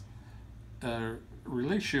is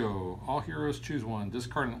Relatio. All heroes choose 1.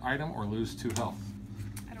 Discard an item or lose 2 health.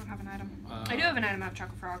 I don't have an item. I do have an item. I have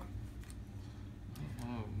Chocolate Frog.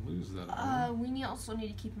 Lose that. We also need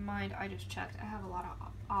to keep in mind, I just checked, I have a lot of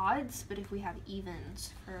odds, but if we have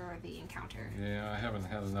evens for the encounter. Yeah, I haven't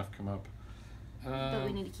had enough come up. But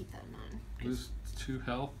we need to keep that in mind. Lose 2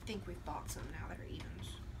 health. I think we've bought some now that are evens.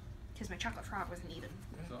 Because my Chocolate Frog wasn't even.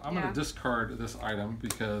 So I'm going to discard this item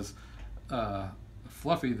because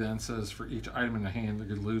Fluffy then says for each item in the hand, you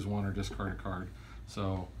could lose 1 or discard a card.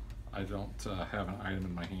 So I don't have an item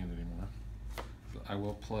in my hand anymore. I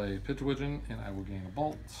will play Pidwidgeon, and I will gain a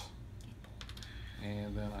bolt.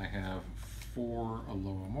 And then I have 4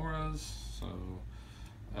 Alohomoras, so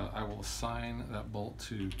I will assign that bolt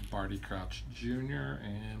to Barty Crouch Jr.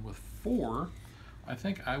 And with 4, I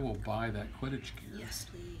think I will buy that Quidditch gear. Yes,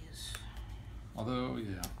 please. Although,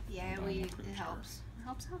 yeah. Yeah, it helps. It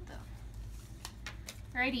helps out though.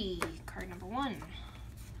 Alrighty, card number 1.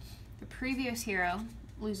 The previous hero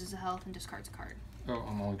loses a health and discards a card. Oh,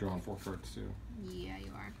 I'm only drawing 4 cards too. Yeah,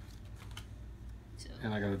 you are. So,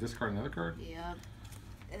 and I gotta discard another card? Yep.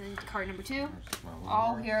 And then card number 2.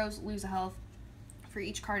 All heroes lose a health for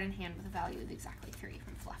each card in hand with a value of exactly 3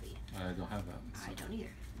 from Fluffy. I don't have that. I don't either.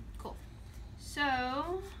 Cool.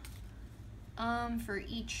 So, for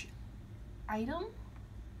each item?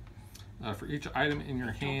 For each item in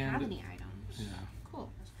your hand. Don't have any items. Yeah.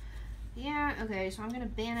 Cool. Yeah, okay, so I'm going to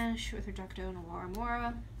banish with Rejecto and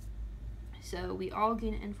Awaramora. So we all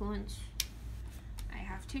gain influence. I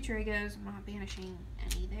have 2 Trigos. I'm not banishing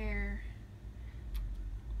any there.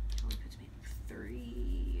 It only puts me at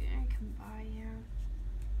 3. I can buy,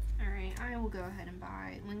 yeah. Alright, I will go ahead and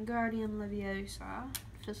buy Wingardium Leviosa.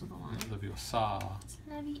 Fizzle the line. Leviosa. It's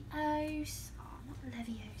Leviosa, not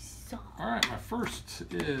Leviosa. Alright, my first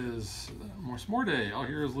is Morsemorde. All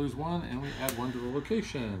heroes lose 1, and we add 1 to the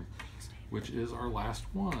location, which is our last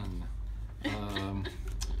one.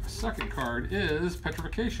 Second card is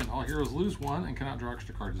Petrification. All heroes lose 1 and cannot draw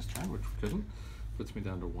extra cards this turn, which we couldn't. Puts me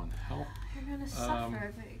down to 1 health. You're going to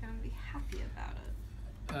suffer, but you're going to be happy about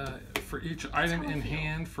it. For each item in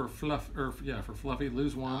hand for Fluffy,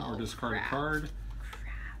 lose 1 or discard a card.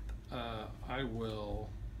 I will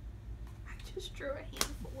just drew a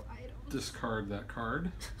handful of items. Discard that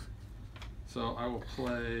card. So I will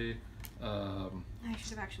play. I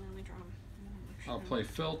should have actually only drawn. I'll play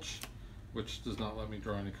Filch, which does not let me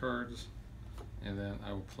draw any cards, and then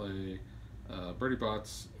I will play Birdie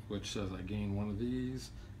Bots, which says I gain 1 of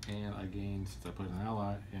these, and I gain, since I put an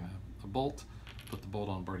ally in a bolt, put the bolt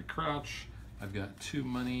on Birdie Crouch. I've got 2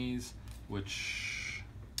 monies, which.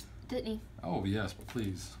 Ditney. Oh yes,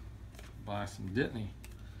 please buy some Ditney.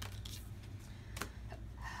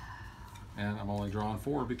 And I'm only drawing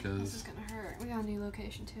 4 because. This is gonna hurt. We got a new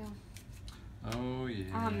location too. Oh yeah.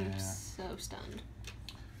 I'm so stunned.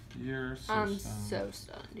 You're so I'm stunned. so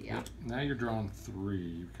stunned. Yeah. Yep. Now you're drawing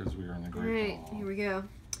 3 because we are in the Great Hall. Alright, here we go.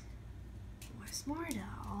 Westmore.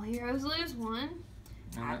 All heroes lose 1.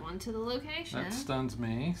 Add 1 to the location. That stuns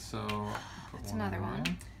me, so that's another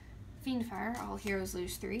one. Fiendfire. All heroes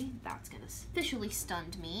lose 3. That's gonna officially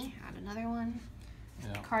stunned me. Add another one.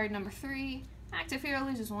 Yeah. Card number 3. Active hero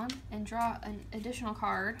loses 1 and draw an additional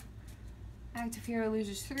card. Active hero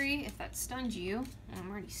loses 3 if that stuns you. I'm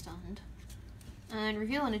already stunned. And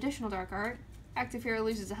reveal an additional dark art. Active hero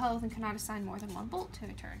loses a health and cannot assign more than 1 bolt to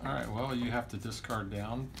a turn. Alright, well, you have to discard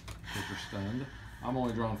down because you're stunned. I'm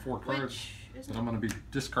only drawing 4 cards, but I'm going to be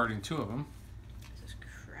discarding 2 of them. This is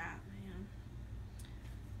crap,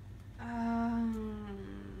 man.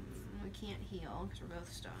 We can't heal because we're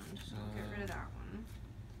both stunned, so I'll get rid of that one.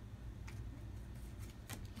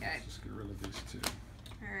 Okay. Let's just get rid of these 2.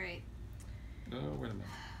 Alright. No, wait a minute.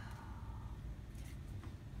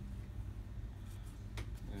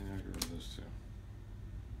 Yeah, get rid of those 2.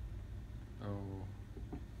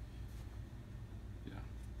 Oh. Yeah.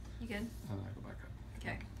 You good? And then I go back up.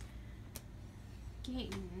 Okay.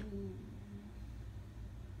 Gain.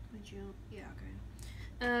 Would you? Yeah,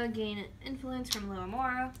 okay. Gain influence from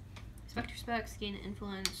Loamora. Spectre Specs, gain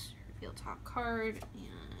influence, reveal top card,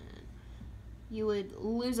 and you would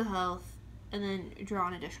lose a health and then draw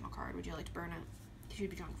an additional card. Would you like to burn it? You should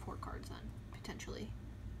be drawing 4 cards then, potentially.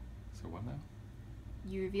 So what now?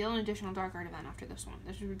 You reveal an additional dark art event after this one.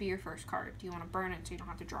 This would be your first card. Do you want to burn it so you don't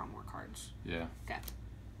have to draw more cards? Yeah. Okay.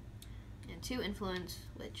 And 2 influence,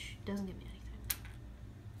 which doesn't give me anything.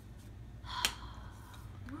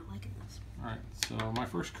 I'm not liking this. Alright, so my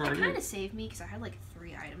first card. It kind of saved me because I had like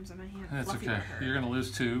 3 items in my hand. That's Fluffy okay. would hurt. You're going to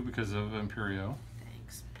lose 2 because of Imperio.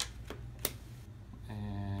 Thanks.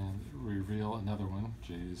 And reveal another one.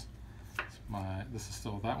 Jeez. This is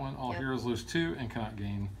still that one. All Yep. heroes lose 2 and cannot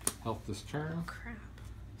gain health this turn. Oh crap.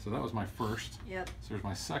 So that was my first. Yep. So there's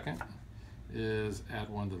my second. Is add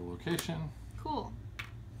 1 to the location. Cool.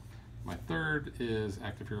 My third is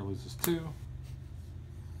active hero loses 2.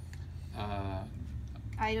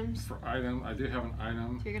 Items. For item, I do have an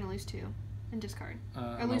item. So you're gonna lose 2 and discard.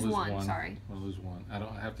 Or lose 1, sorry. I'm gonna lose 1. I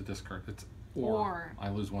don't have to discard. It's Or. I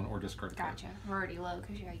lose 1 or discard. Gotcha. We're already low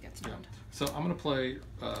because yeah, you got Yeah. stunned. So I'm gonna play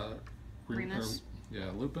Remus.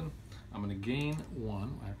 Lupin. I'm gonna gain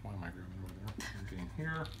 1. Why am I grabbing over there? I'm gain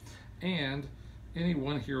here, and any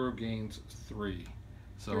one hero gains 3.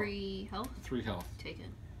 So 3 health. 3 health. Take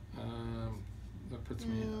it. That puts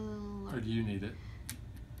me. Or do you need it?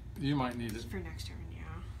 You might need it. For next turn,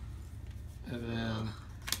 yeah. And then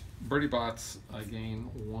Birdie Bots, I gain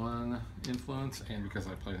 1 influence, and because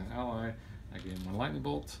I played an ally, I gain 1 lightning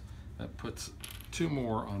bolt. That puts 2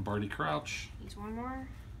 more on Barty Crouch. Needs 1 more.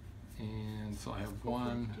 And so I have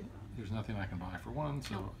 1. There's nothing I can buy for 1,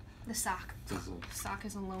 so... Nope. The sock. Sock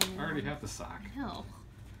is a lonely I already have the sock. No.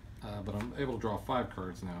 But I'm able to draw 5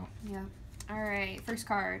 cards now. Yeah. Alright, first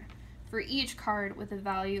card. For each card with a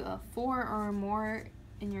value of 4 or more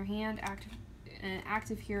in your hand,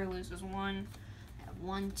 active hero loses 1. I have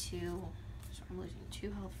 1, 2. So I'm losing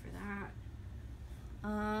 2 health for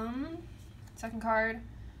that. Second card.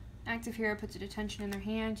 Active hero puts a detention in their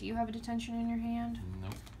hand. Do you have a detention in your hand?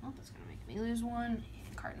 Nope. Well, that's going to make me lose 1. And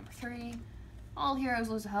card number 3. All heroes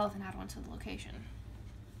lose a health and add 1 to the location.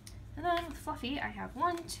 And then with Fluffy, I have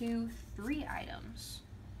 1, 2, 3 items.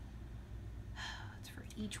 That's for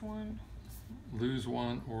each one. Lose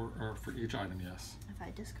 1 or for each item, yes. If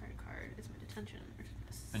I discard a card, it's my detention.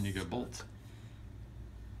 And you get Bolt.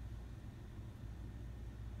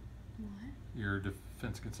 What? Your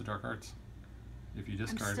defense against the dark arts. If you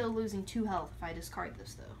discard... I'm still losing 2 health if I discard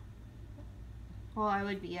this, though. Well, I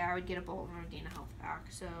would be, yeah, I would get a Bolt and I would gain a health back,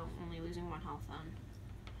 so only losing 1 health then.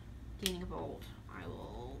 Gaining a Bolt, I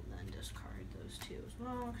will then discard those 2 as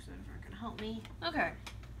well, because those aren't going to help me. Okay.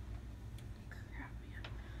 Crap,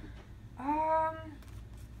 man.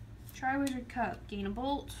 Triwizard Cup. Gain a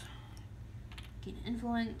Bolt. Gain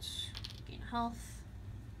Influence. Gain Health.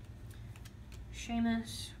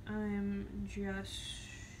 Seamus. I'm gonna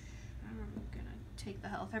take the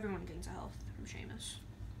health. Everyone gains a health from Seamus.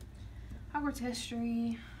 Hogwarts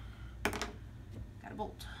History. Got a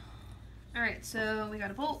Bolt. Alright, so we got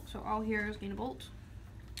a Bolt, so all heroes gain a Bolt.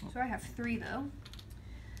 So I have 3 though.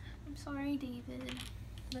 I'm sorry, David,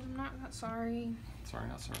 but I'm not that sorry. Sorry,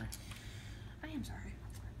 not sorry. I am sorry,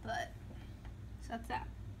 but so that's that.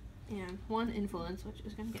 And 1 influence, which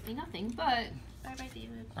is going to get me nothing, but bye-bye,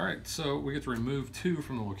 David. Alright, so we get to remove 2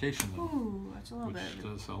 from the location though. Ooh, that's a little which bit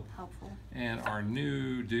does help. helpful. And our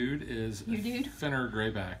new dude is Finner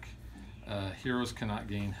Greyback. Heroes cannot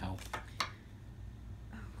gain health.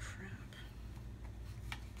 Oh, crap.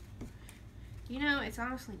 You know, it's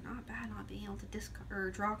honestly not bad not being able to discard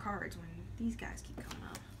or draw cards when these guys keep coming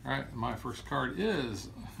up. Alright, my first card is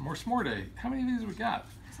More S'more. How many of these we got?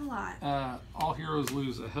 That's a lot. All heroes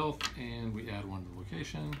lose a health and we add 1 to the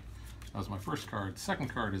location. That was my first card. Second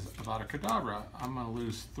card is Avada Kedavra. I'm going to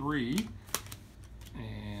lose 3.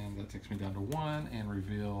 And that takes me down to 1 and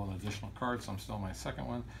reveal an additional card, so I'm still on my second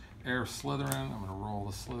one. Heir of Slytherin. I'm going to roll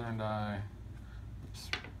the Slytherin die. Oops.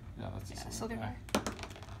 Yeah, that's a Slytherin die.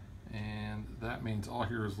 And that means all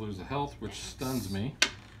heroes lose a health, which stuns me,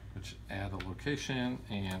 which add a location,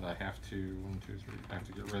 and I have to, 1, 2, 3, I have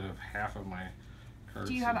to get rid of half of my cards.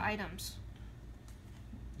 Do you have items?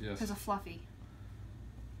 Yes. Because of Fluffy.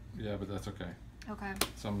 Yeah, but that's okay. Okay.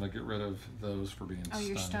 So I'm going to get rid of those for being stunned. Oh,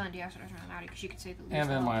 you're stunned. Yeah, so it doesn't really matter because you could save the lose And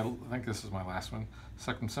then health. I think this is my last one.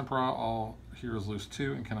 Sectum Sempra, all heroes lose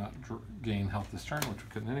 2 and cannot gain health this turn, which we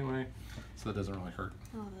couldn't anyway, so that doesn't really hurt.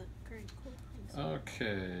 Oh, that's great. Cool. Thanks.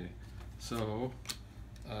 Okay, so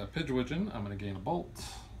Pidgewiggin, I'm going to gain a Bolt.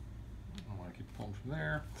 I want to keep pulling from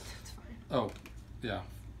there. That's fine. Oh, yeah.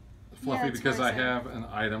 Fluffy, that's because what I have an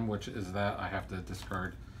item, which is that I have to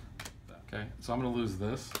discard. Okay, so I'm going to lose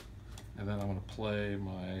this, and then I'm going to play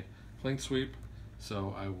my Clean Sweep,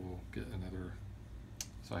 so I will get another,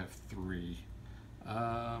 so I have 3.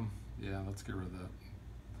 Yeah, let's get rid of that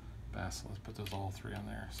Bass. Let's put those all 3 on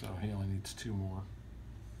there, so he only needs 2 more.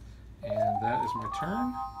 And that is my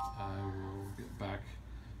turn. I will get back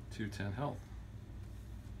to 10 health.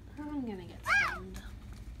 I'm gonna get stunned,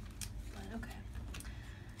 but okay.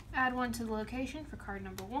 Add 1 to the location for card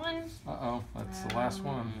number 1. Uh-oh, that's the last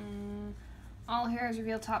one. All heroes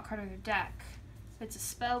reveal top card of their deck. If it's a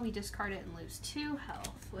spell, we discard it and lose 2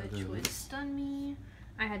 health, which would stun me.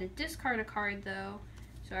 I had to discard a card though,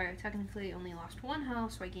 so I technically only lost 1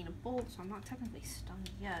 health, so I gain a Bolt, so I'm not technically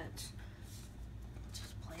stunned yet.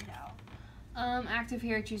 Just play it out. Active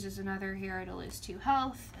hero chooses another hero to lose 2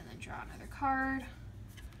 health, and then draw another card.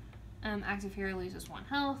 Active hero loses 1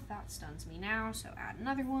 health. That stuns me now, so add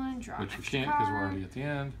another one. Draw Which an we extra can't because card. we're already at the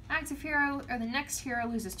end. Active hero, or the next hero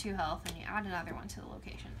loses 2 health, and you add another one to the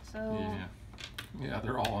location. So Yeah,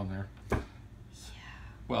 they're all on there. Yeah.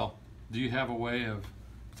 Well, do you have a way of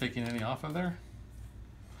taking any off of there?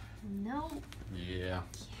 No. Yeah.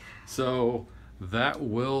 So that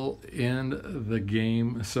will end the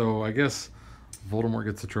game. So I guess Voldemort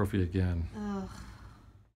gets the trophy again. Ugh.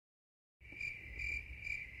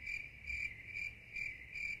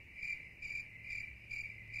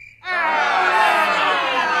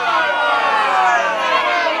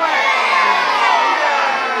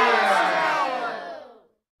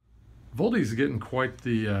 Voldy's getting quite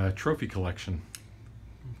the trophy collection.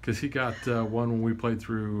 Because he got one when we played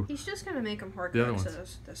through. He's just going to make them The other Horcruxes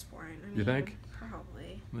ones. at this point. I mean, You think?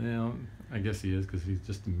 Probably. Well, I guess he is because he's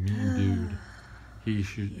just a mean dude.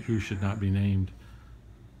 Who should not be named.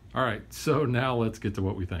 All right, so now let's get to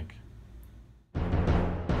what we think.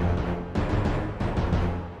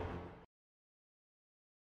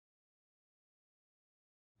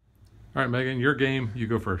 All right, Megan, your game. You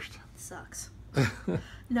go first. Sucks.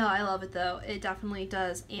 No, I love it though. It definitely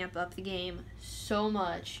does amp up the game so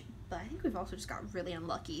much. But I think we've also just got really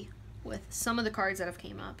unlucky with some of the cards that have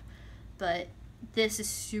came up. But this is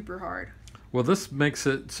super hard. Well, this makes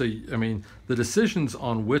it so. I mean, the decisions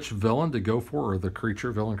on which villain to go for, or the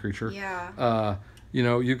villain creature. Yeah. You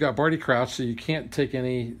know, you've got Barty Crouch, so you can't take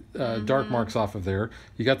any dark marks off of there.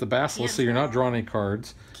 You got the Basilisk, so you're not drawing any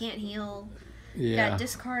cards. Can't heal. Yeah. Got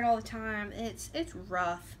discard all the time. It's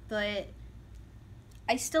rough, but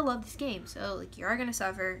I still love this game. So like, you are gonna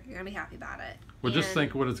suffer. You're gonna be happy about it. Well, just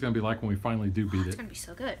think what it's gonna be like when we finally do beat It's it. gonna be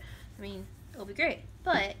so good. I mean, it'll be great,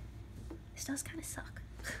 but this does kind of suck.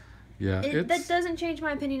 Yeah. That doesn't change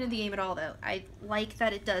my opinion of the game at all, though. I like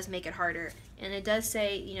that it does make it harder, and it does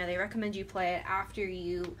say, you know, they recommend you play it after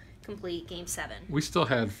you complete Game 7. We still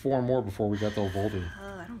had 4 more before we got to Volder.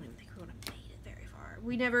 I don't even think we would have made it very far.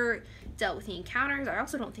 We never dealt with the encounters. I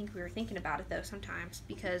also don't think we were thinking about it, though, sometimes,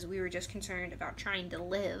 because we were just concerned about trying to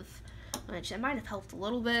live, which it might have helped a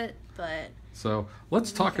little bit, but... So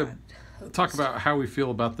let's talk about how we feel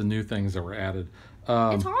about the new things that were added.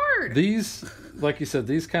 It's hard. These, like you said,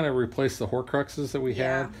 these kind of replace the Horcruxes that we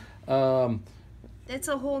had. It's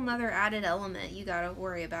a whole nother added element you got to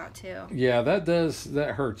worry about, too. Yeah,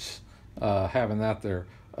 that hurts having that there.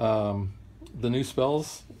 The new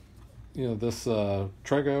spells, you know, this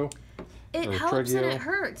Trego. It helps and it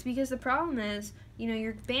hurts, because the problem is, you know,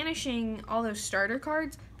 you're banishing all those starter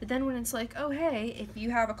cards, but then when it's like, oh, hey, if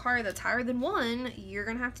you have a card that's higher than 1, you're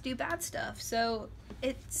going to have to do bad stuff. So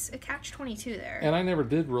it's a catch-22 there. And I never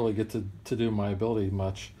did really get to do my ability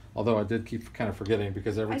much, although I did keep kind of forgetting,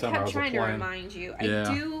 because every time I was trying applying... to remind you. Yeah.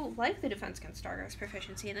 I do like the Defense Against Stargast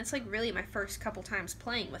proficiency, and it's like really my first couple times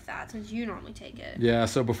playing with that, since you normally take it. Yeah,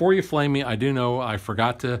 so before you flame me, I do know I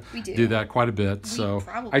forgot to do that quite a bit. We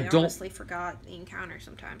probably honestly forgot the encounter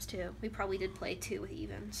sometimes, too. We probably did play 2 with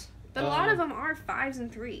evens. But a lot of them are 5s and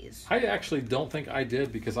 3s. I actually don't think I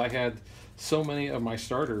did, because I had so many of my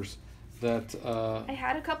starters that... I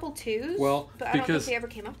had a couple 2s, but I don't think they ever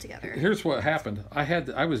came up together. Here's what happened.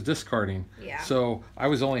 I was discarding, so I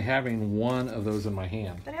was only having 1 of those in my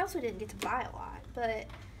hand. But I also didn't get to buy a lot, but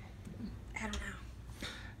I don't know.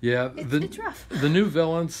 Yeah, it's rough. The new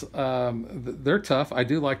villains, they're tough. I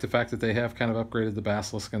do like the fact that they have kind of upgraded the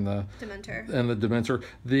Basilisk and the Dementor.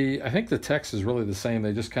 I think the text is really the same.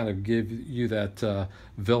 They just kind of give you that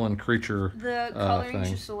villain creature The coloring's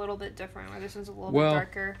just a little bit different, where this one's a little bit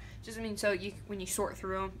darker. Just, I mean, so when you sort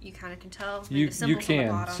through them, you kind of can tell. You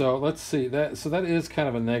can. So let's see that. So that is kind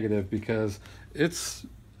of a negative, because it's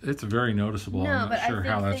very noticeable. No, I'm not sure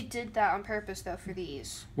how they did that on purpose, though, for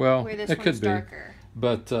these. Well, where this it could be. darker.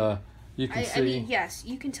 But you can see... I mean, yes,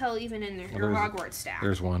 you can tell even in your Hogwarts staff.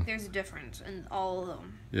 There's one. There's a difference in all of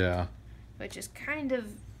them. Yeah. Which is kind of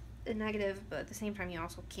a negative, but at the same time, you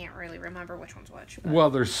also can't really remember which one's which. But. Well,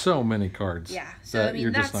 there's so many cards. Yeah, so I mean,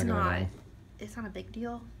 you're that's just not gonna know. It's not a big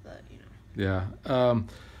deal, but, you know. Yeah.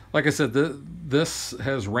 Like I said, this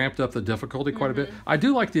has ramped up the difficulty quite a bit. I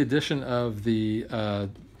do like the addition of the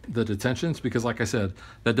detentions, because like I said,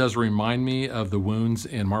 that does remind me of the wounds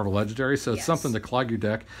in Marvel Legendary, so it's something to clog your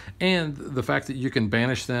deck, and the fact that you can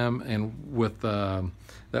banish them, and with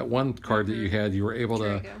that one card that you had, you were able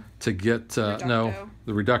to get the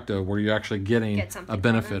Reducto, where you're actually getting a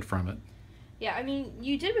benefit from it. Yeah, I mean,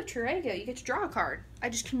 you did with Trego, you get to draw a card. I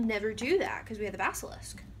just can never do that because we had the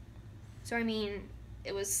Basilisk. So I mean,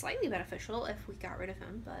 it was slightly beneficial if we got rid of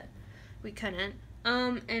him, but we couldn't.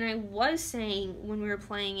 And I was saying when we were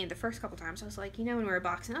playing it the first couple times, I was like, you know, when we were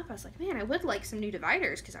boxing up, I was like, man, I would like some new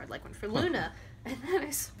dividers, because I would like one for Luna. And then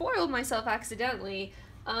I spoiled myself accidentally,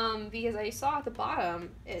 because I saw at the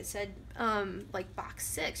bottom, it said, like, box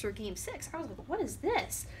 6 or game 6. I was like, what is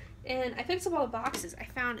this? And I picked up all the boxes. I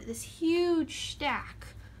found this huge stack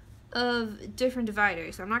of different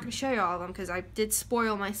dividers. I'm not going to show you all of them, because I did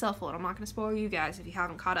spoil myself a little. I'm not going to spoil you guys if you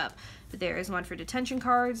haven't caught up. But there is one for detention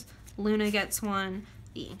cards. Luna gets one,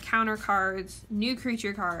 the encounter cards, new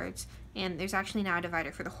creature cards, and there's actually now a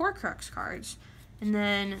divider for the Horcrux cards. And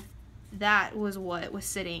then that was what was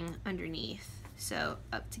sitting underneath. So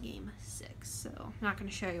up to game 6. So I'm not going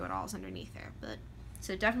to show you what all is underneath there, but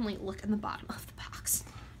so definitely look in the bottom of the box.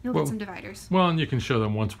 You'll get some dividers. Well, and you can show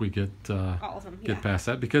them once we get all of them, get past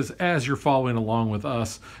that, because as you're following along with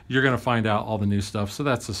us, you're going to find out all the new stuff. So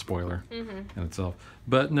that's a spoiler in itself.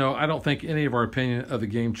 But no, I don't think any of our opinion of the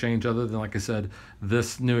game changed, other than, like I said,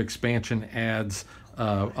 this new expansion adds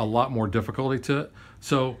a lot more difficulty to it.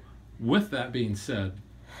 So with that being said,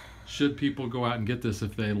 should people go out and get this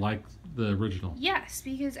if they like the original? Yes,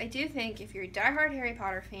 because I do think if you're a diehard Harry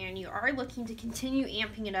Potter fan, you are looking to continue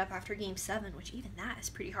amping it up after Game 7, which even that is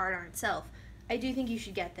pretty hard on itself. I do think you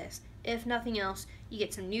should get this. If nothing else, you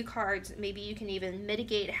get some new cards. Maybe you can even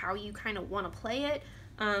mitigate how you kind of want to play it.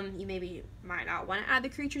 You maybe might not want to add the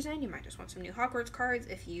creatures in. You might just want some new Hogwarts cards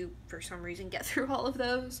if you, for some reason, get through all of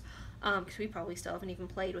those. Because we probably still haven't even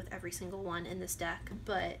played with every single one in this deck.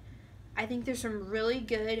 But I think there's some really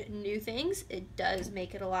good new things. It does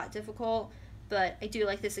make it a lot difficult, but I do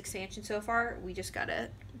like this expansion so far. We just gotta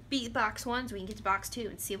beat box 1 so we can get to box 2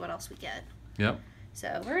 and see what else we get. Yep.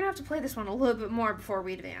 So we're gonna have to play this one a little bit more before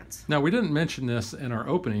we advance. Now, we didn't mention this in our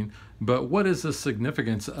opening, but what is the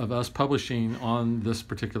significance of us publishing on this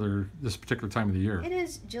particular time of the year? It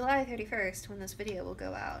is July 31st when this video will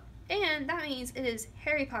go out, and that means it is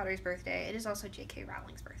Harry Potter's birthday. It is also J.K.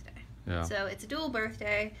 Rowling's birthday. Yeah. So it's a dual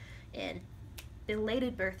birthday. And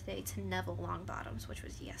belated birthday to Neville Longbottoms, which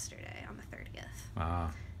was yesterday on the 30th.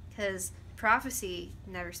 Ah. Because prophecy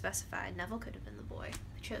never specified. Neville could have been the boy,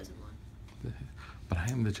 the chosen one. But I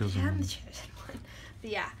am the chosen one. I am the chosen one.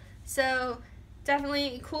 But yeah, so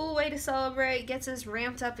definitely a cool way to celebrate. Gets us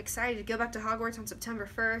ramped up, excited to go back to Hogwarts on September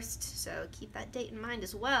 1st. So keep that date in mind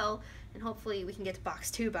as well. And hopefully we can get to box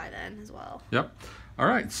 2 by then as well. Yep. All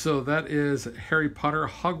right, so that is Harry Potter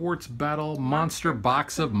Hogwarts Battle Monster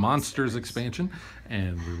Box of Monsters expansion.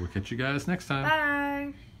 And we will catch you guys next time.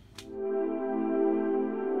 Bye.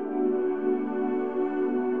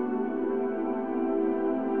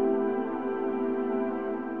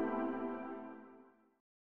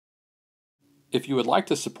 If you would like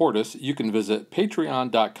to support us, you can visit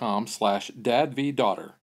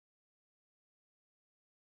patreon.com/dadvdaughter.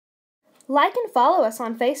 Like and follow us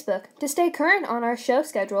on Facebook to stay current on our show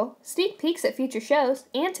schedule, sneak peeks at future shows,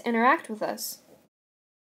 and to interact with us.